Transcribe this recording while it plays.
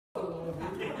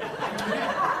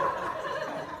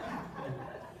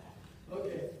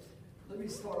Okay, let me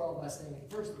start off by saying,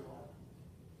 first of all,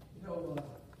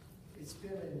 it's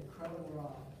been an incredible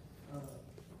ride.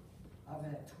 I've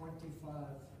had 25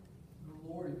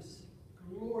 glorious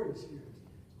years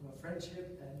of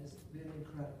friendship, and it's been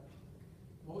incredible.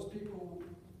 Most people,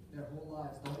 their whole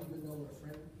lives, don't even know what a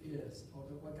friend is or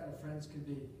what kind of friends could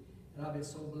be. And I've been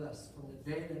so blessed from the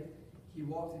day that he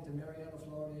walked into Marietta,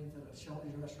 Florida, into the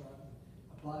Shoney's restaurant,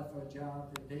 applied for a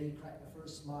job. The day he cracked the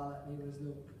first smile at me with his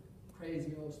little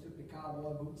crazy old stupid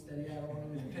cowboy boots that he had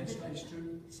on and his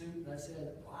pinstripe suit. And I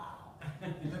said, wow.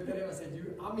 He looked at him and said,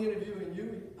 I'm interviewing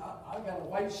you. I got a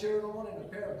white shirt on and a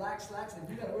pair of black slacks, and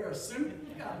you got to wear a suit?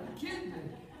 You got to be kidding me.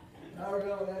 And I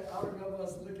remember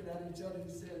us looking at each other.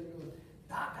 He said,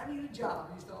 Doc, I need a job.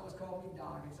 He used to always call me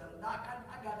Doc. He said, Doc,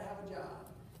 I got to have a job.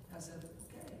 I said,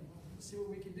 okay, let's see what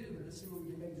we can do. Let's see what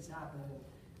we can make this happen. And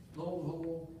lo and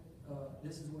behold,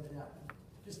 this is what happened.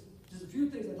 Just a few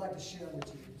things I'd like to share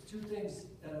with you. Two things,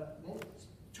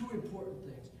 two important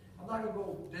things. I'm not going to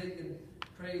go big and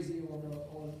crazy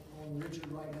on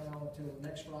Richard right now until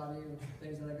next Friday and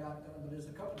things that I got done, but there's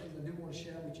a couple things I do want to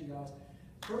share with you guys.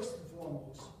 First and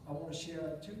foremost, I want to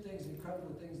share two things,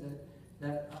 incredible things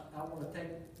that I want to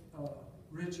thank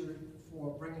Richard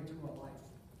for bringing to my life.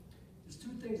 There's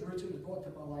two things Richard has brought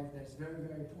to my life that's very,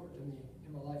 very important to me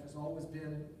in my life. It's always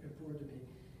been important to me.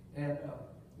 And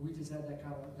we just had that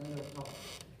kind of talk.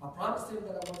 I promised him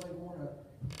that I wasn't going to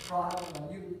cry when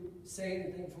I knew say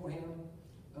anything for him.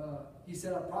 He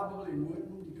said I probably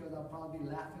wouldn't because I'd probably be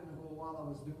laughing the whole while I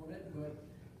was doing it, but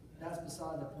that's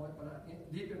beside the point. But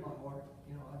deep in my heart,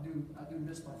 I do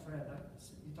miss my friend.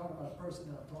 You talk about a person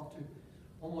that I've talked to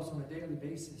almost on a daily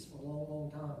basis for a long,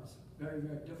 long time. It's very,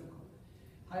 very difficult.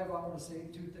 However, I want to say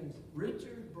two things.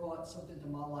 Richard brought something to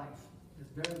my life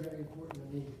that's very, very important to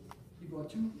me. He brought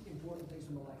two important things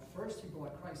to my life. First, he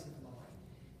brought Christ into my life.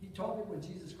 He taught me what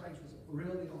Jesus Christ was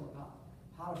really all about,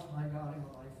 how to find God in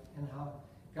my life, and how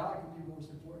God can be the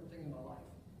most important thing in my life.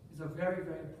 It's a very,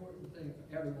 very important thing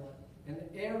for everyone. And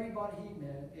everybody he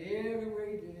met, everywhere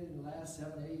he did in the last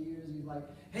 7 or 8 years, he's like,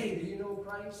 hey, do you know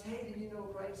Christ? Hey, do you know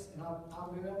Christ? And I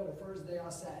remember the first day I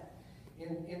sat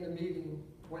in the meeting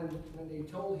when they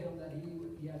told him that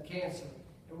he had cancer.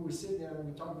 And we were sitting there and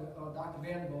we were talking to Dr.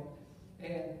 Vanderbilt.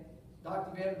 And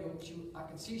Dr. Vanderbilt, I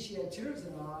could see she had tears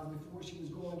in her eyes before she was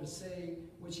going to say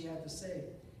what she had to say.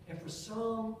 And for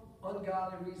some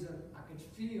ungodly reason, I could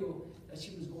feel that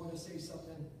she was going to say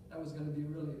something that was going to be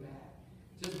really bad.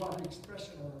 Just by the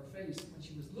expression on her face when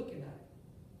she was looking at it.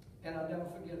 And I'll never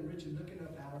forget Richard looking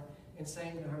up at her and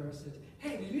saying to her, says,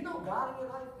 hey, do you know God in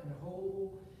your life? And the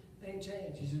whole thing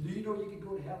changed. He said, do you know you can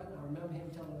go to heaven? I remember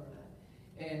him telling her that.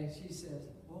 And she says,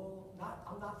 well,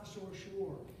 I'm not for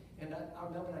sure. And I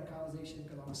remember that conversation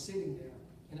because I was sitting there.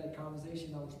 In that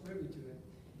conversation, I was privy to it.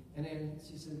 And then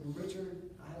she said, well, Richard,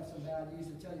 I have some bad news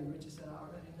to tell you. Richard said, I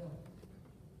already know.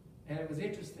 And it was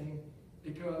interesting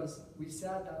because we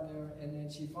sat down there, and then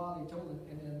she finally told him,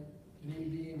 and then me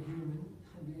being human,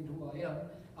 being who I am,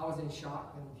 I was in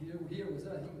shock, and here was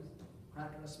her. He was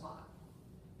cracking a smile.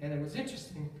 And it was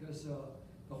interesting because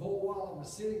the whole while I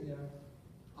was sitting there,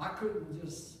 I couldn't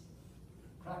just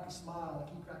crack a smile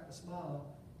like he cracked a smile.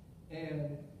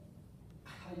 And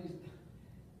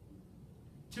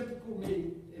typical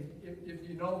me, if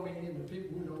you know me, and the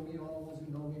people who know me, all the ones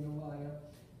who know me know who I am,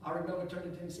 I remember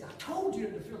turning to him and saying, I told you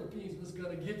the Philippines was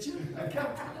going to get you. I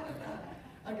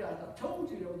told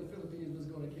you the Philippines was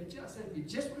going to get you. I said, if you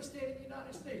just would have stayed in the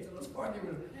United States, and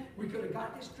we could have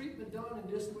got this treatment done and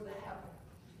this would have happened.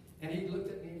 And he looked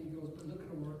at me and he goes, but look at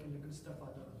the work and the good stuff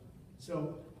I've done.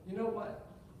 So, you know what?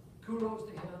 Kudos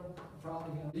to him, I'm proud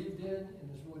of him. He did, and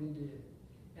that's what he did.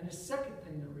 And the second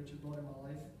thing that Richard brought in my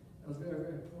life that was very,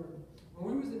 very important.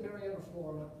 When we was in Marietta,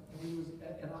 Florida,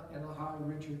 and I hired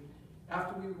Richard,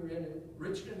 after we were in it,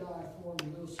 Richard and I formed a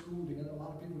little school together. A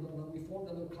lot of people don't know. We formed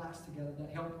a little class together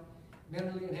that helped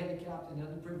mentally and handicapped and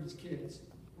underprivileged kids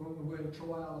when we were in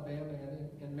Troy, Alabama, and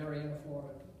in Marietta,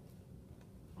 Florida.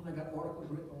 And I got articles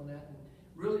written on that. And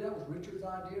really, that was Richard's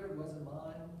idea. It wasn't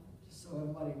mine, just so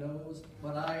everybody knows.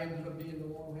 But I ended up being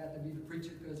the one who had to be the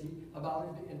preacher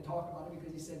and talk about it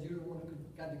because he said, you're the one who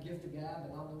got the gift of gab,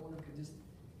 and I'm the one who could just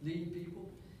lead people.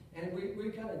 And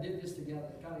we kind of did this together,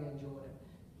 kind of enjoyed it.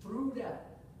 Through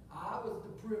that, I was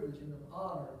the privilege and the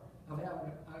honor of having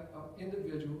an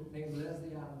individual named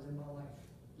Leslie Adams in my life.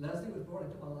 Leslie was brought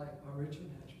into my life by Richard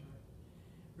Mashburn.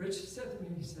 Richard said to me,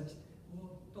 he says,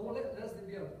 well, don't let Leslie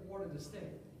be a ward of the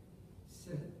state. He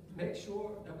said, make sure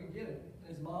that we get it.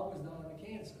 And his mom was dying of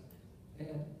cancer.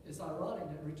 And it's ironic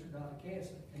that Richard died of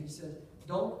cancer. And he says,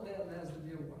 don't let Leslie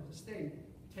be a ward of the state.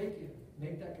 take him,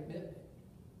 make that commitment.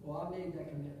 Well, I made that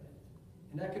commitment.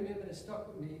 And that commitment has stuck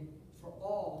with me for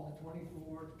all the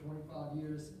 24 to 25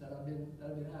 years that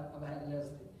I've had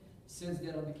Leslie. Since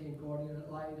then, I became guardian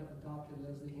ad litem. I've adopted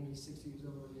Leslie. He's 6 years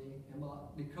older than me. And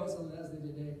because of Leslie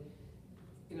today,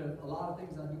 you know, a lot of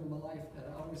things I do in my life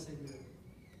that I always say good.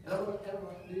 And I'm going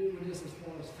to deal with this as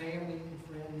far as family and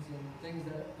friends and things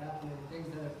that happen and things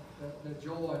that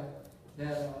joy,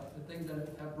 the things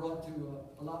that have brought to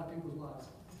a lot of people's lives.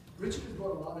 Richard has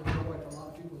brought a lot of joy to a lot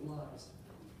of people's lives.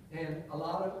 And a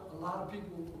lot of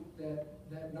people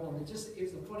that know him.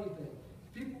 It's a funny thing.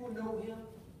 People who know him,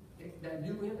 that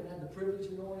knew him and had the privilege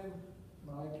of knowing him.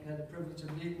 Mike had the privilege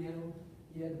of meeting him.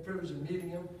 He had the privilege of meeting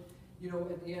him. You know,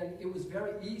 at the end, it was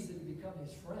very easy to become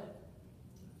his friend.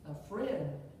 A friend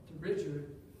to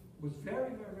Richard was very,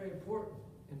 very, very important.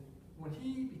 And when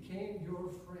he became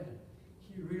your friend,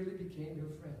 he really became your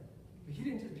friend. But he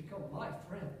didn't just become my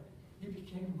friend. He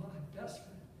became my best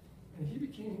friend. And he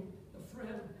became the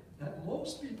friend that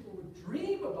most people would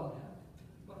dream about having.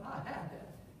 But I had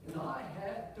that. And I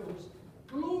had those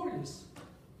glorious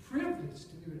privilege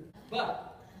to do it.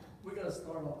 But we're going to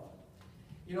start off.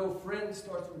 You know, friend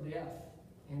starts with death.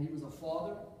 And he was a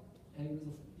father, and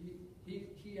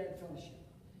he had fellowship.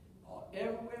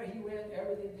 Everywhere he went,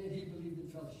 everything that he believed in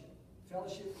fellowship.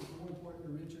 Fellowship was more important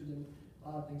to Richard than a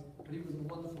lot of things, but he was a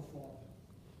wonderful father.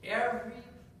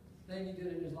 Everything he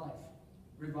did in his life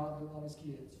revolved around his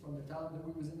kids. From the time that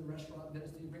we was in the restaurant, then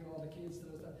he bring all the kids to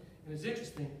us. And it's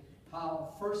interesting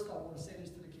how first I want to say this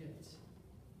to the kids.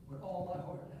 With all my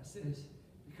heart, and I say this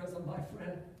because of my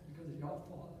friend, because of your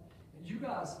father. And you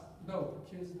guys know,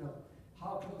 the kids know,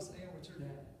 how close I am with your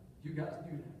dad. You guys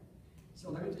knew that. So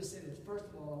let me just say this. First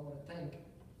of all, I want to thank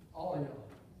all of y'all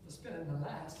for spending the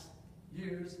last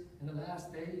years and the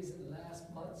last days and the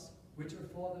last months with your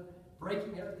father,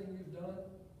 breaking everything you've done,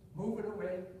 moving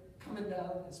away, coming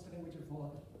down and spending with your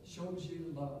father. Shows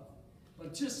you love.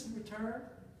 But just in return,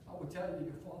 I will tell you,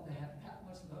 your father had that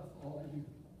much love for all of you.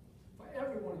 For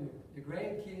every one of you. Your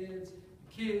grandkids,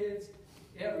 the kids,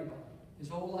 everybody. His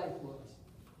whole life was.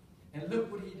 And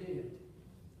look what he did.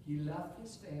 He left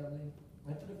his family,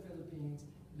 went to the Philippines,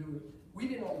 do it. We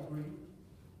didn't all agree.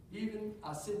 Even,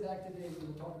 I sit back today, we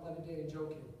were talking about it today and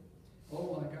joking.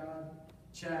 Oh my God,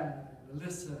 Chad,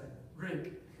 Melissa,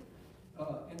 Rick,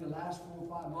 in the last 4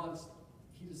 or 5 months,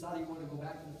 he decided he wanted to go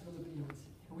back to the Philippines.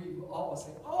 And we were all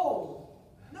saying, oh,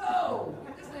 no,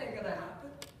 this ain't gonna happen.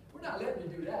 We're not letting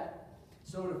you do that.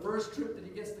 So the first trip that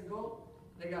he gets to go,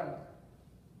 they got a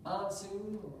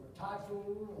monsoon or a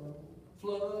typhoon or a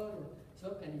flood or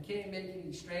something, and he can't make it.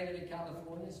 He's stranded in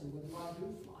California, so what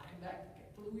do? Fly him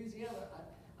back to Louisiana.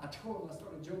 I told him, I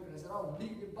started joking. I said, oh,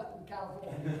 leave your butt in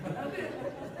California. I did.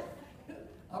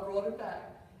 I brought him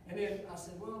back. And then I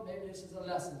said, well, maybe this is a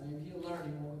lesson. Maybe he'll learn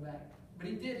him going back. But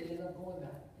he did. He ended up going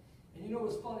back. And you know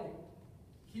what's funny?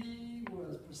 He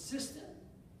was persistent,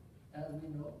 as we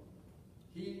know.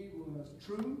 He was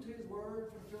true to his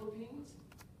word for the Philippines.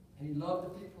 And he loved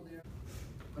the people there.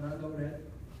 But I know that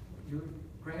your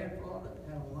grandfather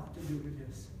had a lot to do with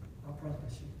this. I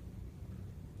promise you.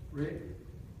 Rick,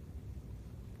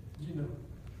 you know,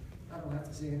 I don't have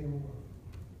to say any more.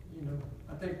 You know,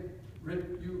 I think, Rick,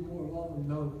 you more well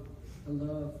know the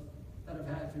love that I've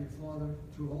had for your father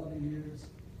through all the years.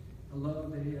 The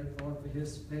love that he had for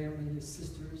his family, his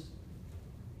sisters,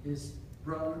 his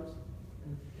brothers,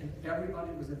 and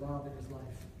everybody was involved in his life.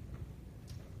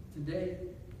 Today,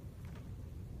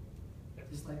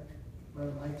 just like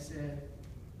Brother Mike said,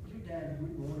 your dad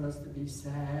wouldn't want us to be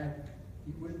sad.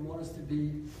 He wouldn't want us to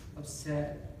be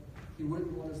upset. He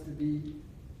wouldn't want us to be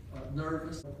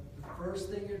nervous. The first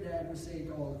thing your dad would say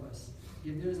to all of us,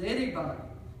 if there's anybody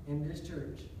in this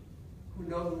church who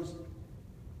knows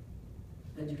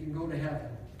that you can go to heaven,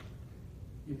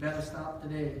 you better stop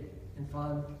today and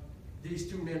find these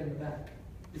 2 men in the back.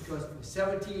 Because for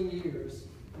 17 years,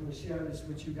 I'm going to share this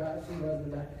with you guys,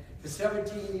 for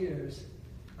 17 years,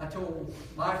 I told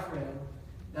my friend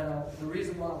that the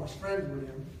reason why I was friends with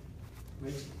him,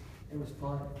 which it was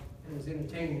fun, it was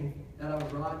entertaining, that I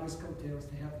was riding his coattails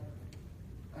to heaven.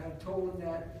 I had told him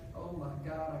that, oh my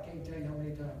God, I can't tell you how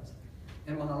many times.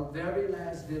 And my very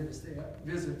last visit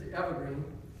to Evergreen,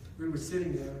 we were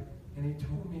sitting there, and he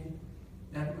told me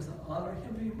that it was an honor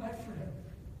him being my friend.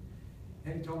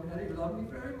 And he told me that he loved me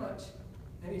very much.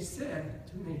 And he said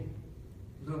to me,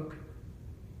 look,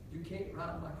 you can't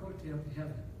ride my coattail to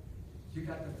heaven. You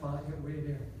got to find your way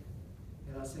there.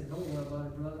 And I said, don't worry about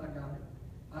it, brother.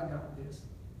 I got this.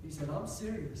 He said, I'm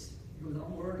serious. He goes,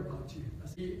 I'm worried about you.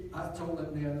 I told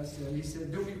him then, he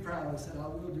said, do me proud. I said, I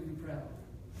will do you proud.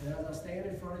 And as I stand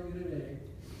in front of you today,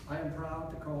 I am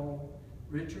proud to call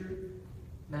Richard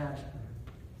Mashburn.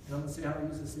 And I'm going to say how I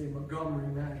used to say Montgomery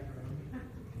Mashburn.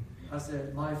 I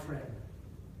said, my friend.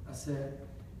 I said,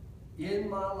 in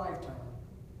my lifetime,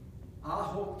 I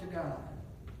hope to God,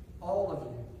 all of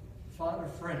you find a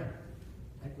friend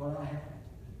like what I had.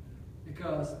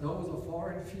 Because those are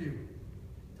far and few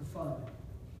to find.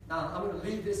 Now, I'm going to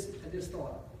leave this at this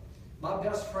thought. My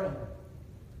best friend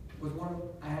was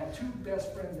I had two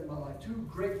best friends in my life, two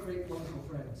great, great, wonderful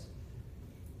friends.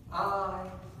 I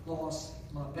lost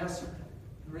my best friend,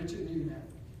 Richard knew that,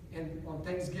 on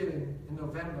Thanksgiving, in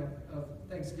November of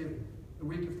Thanksgiving, the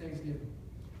week of Thanksgiving.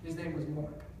 His name was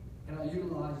Mark, and I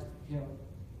utilized him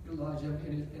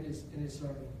in his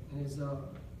sermon, in his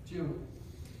funeral.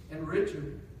 And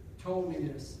Richard told me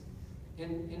this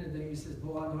in the day. He says,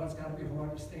 "Boy, I know it's got to be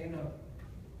hard to stand up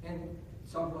and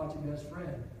talk about your best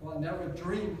friend." Well, I never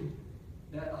dreamed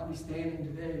that I'll be standing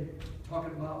today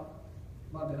talking about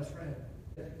my best friend.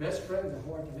 Best friends are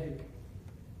hard to make.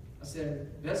 I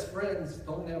said, best friends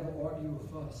don't ever argue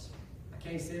or fuss. I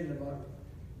can't say that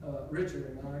about Richard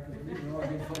and I, because we were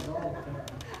arguing fuss all the time.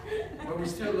 But we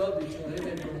still loved each other.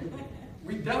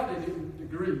 We definitely didn't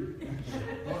agree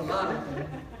on a lot of things,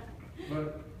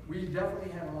 but we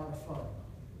definitely had a lot of fun.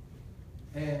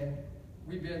 And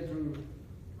we've been through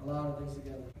a lot of things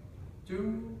together.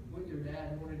 Do what your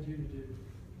dad wanted you to do.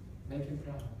 Make him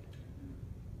proud.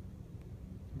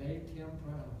 Make him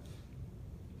proud.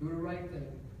 Do the right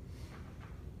thing.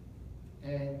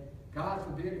 And God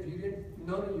forbid, if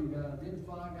none of you guys didn't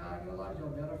find God in your life, y'all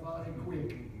better find him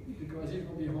quick. Because he's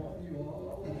going to be haunting you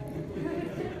all over.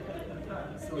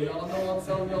 So y'all know I'm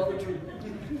telling y'all the truth.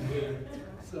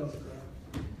 So,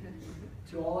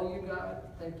 to all you guys,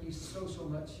 thank you so, so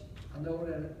much. I know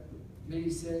that me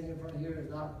sitting in front of here is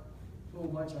not so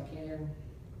much I can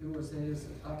do or say this.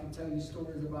 I can tell you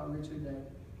stories about Richard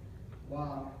that,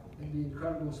 wow, it'd be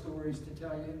incredible stories to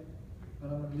tell you, but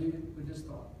I'm going to leave it with this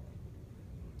thought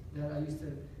that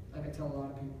I tell a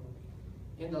lot of people.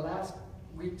 In the last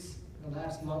weeks, the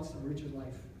last months of Richard's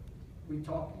life, we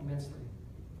talked immensely.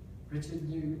 Richard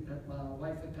knew that my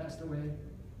wife had passed away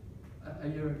a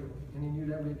year ago, and he knew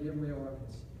that we'd give away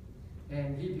organs.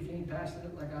 And he became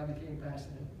passionate like I became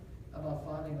passionate about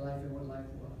finding life and what life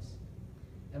was.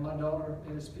 And my daughter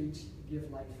made a speech,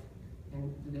 Gift Life,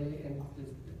 and today, and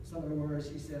some of the words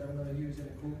she said, I'm going to use in a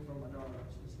quote from my daughter.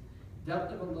 She says,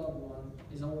 "Death of a loved one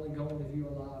is only going if you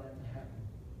allow it to happen.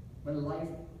 But life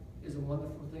is a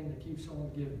wonderful thing that keeps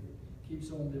on giving,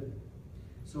 keeps on living."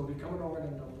 So become an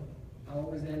organ donor. I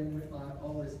always end with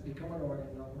always become an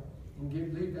organ donor and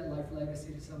leave that life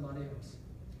legacy to somebody else.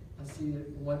 I see that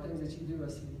one thing that you do, I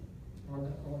see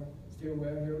on still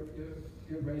wearing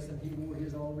your brace, and he wore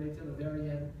his all the way to the very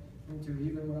end, into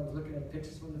even when I was looking at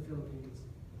pictures from the Philippines.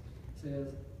 It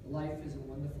says, life is a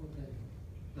wonderful thing.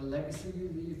 The legacy you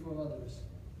leave for others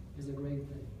is a great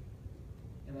thing.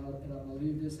 And I'm going to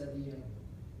leave this at the end.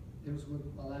 It was with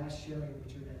my last sharing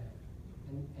with your dad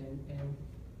and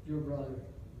your brother.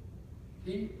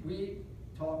 We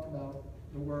talked about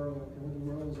the world and what the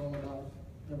world was all about,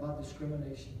 and about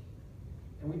discrimination.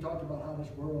 And we talked about how this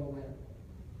world went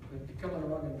with becoming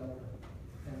an organ donor.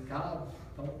 And God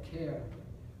don't care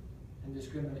in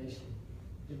discrimination.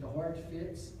 If the heart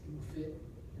fits, it will fit,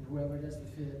 and whoever it has to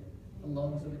fit, the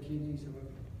lungs or the kidneys or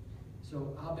whatever.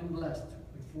 So I've been blessed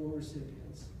with 4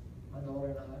 recipients, my daughter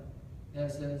and I. And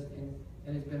it says, and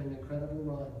it's been an incredible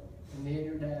run. And me and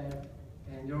your dad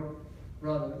and your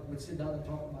brother would sit down and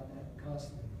talk about that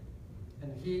constantly.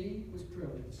 And he was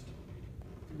privileged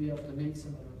to be able to meet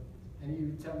some of them. And he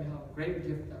would tell me how great a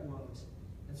gift that was.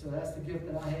 And so that's the gift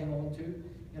that I hang on to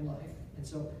in life. And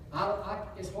so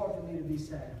it's hard for me to be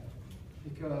sad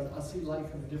because I see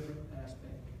life in a different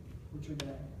aspect with your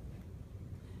dad.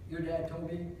 Your dad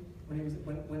told me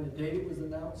when the date was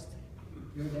announced,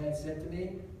 your dad said to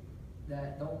me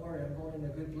that, "Don't worry, I'm going in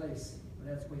a good place." But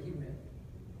that's where he went.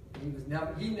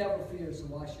 And he never feared, so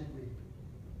why should we?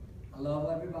 I love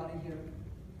everybody here,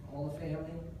 all the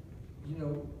family. You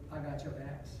know, I got your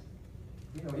backs.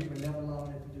 You know, he would never allow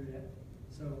me to do that.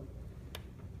 So,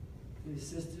 to your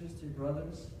sisters, to your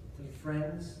brothers, to the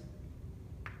friends,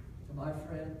 to my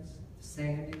friends, to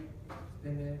Sandy, who's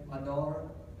been there, my daughter,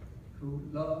 who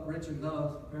Richard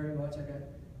loves very much. I got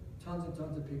tons and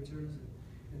tons of pictures.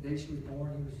 The day she was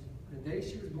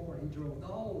born, he drove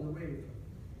all the way from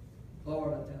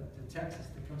Florida to Texas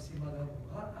to come see my daughter.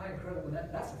 How incredible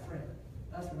that's a friend.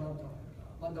 That's what I'm talking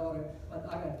about. My daughter, I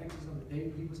got pictures of the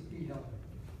day he held her.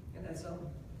 Isn't that something?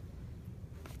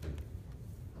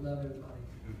 I love everybody.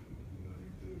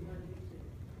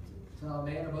 So a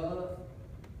man above,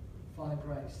 find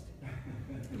Christ.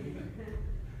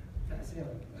 That's him.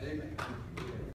 Amen.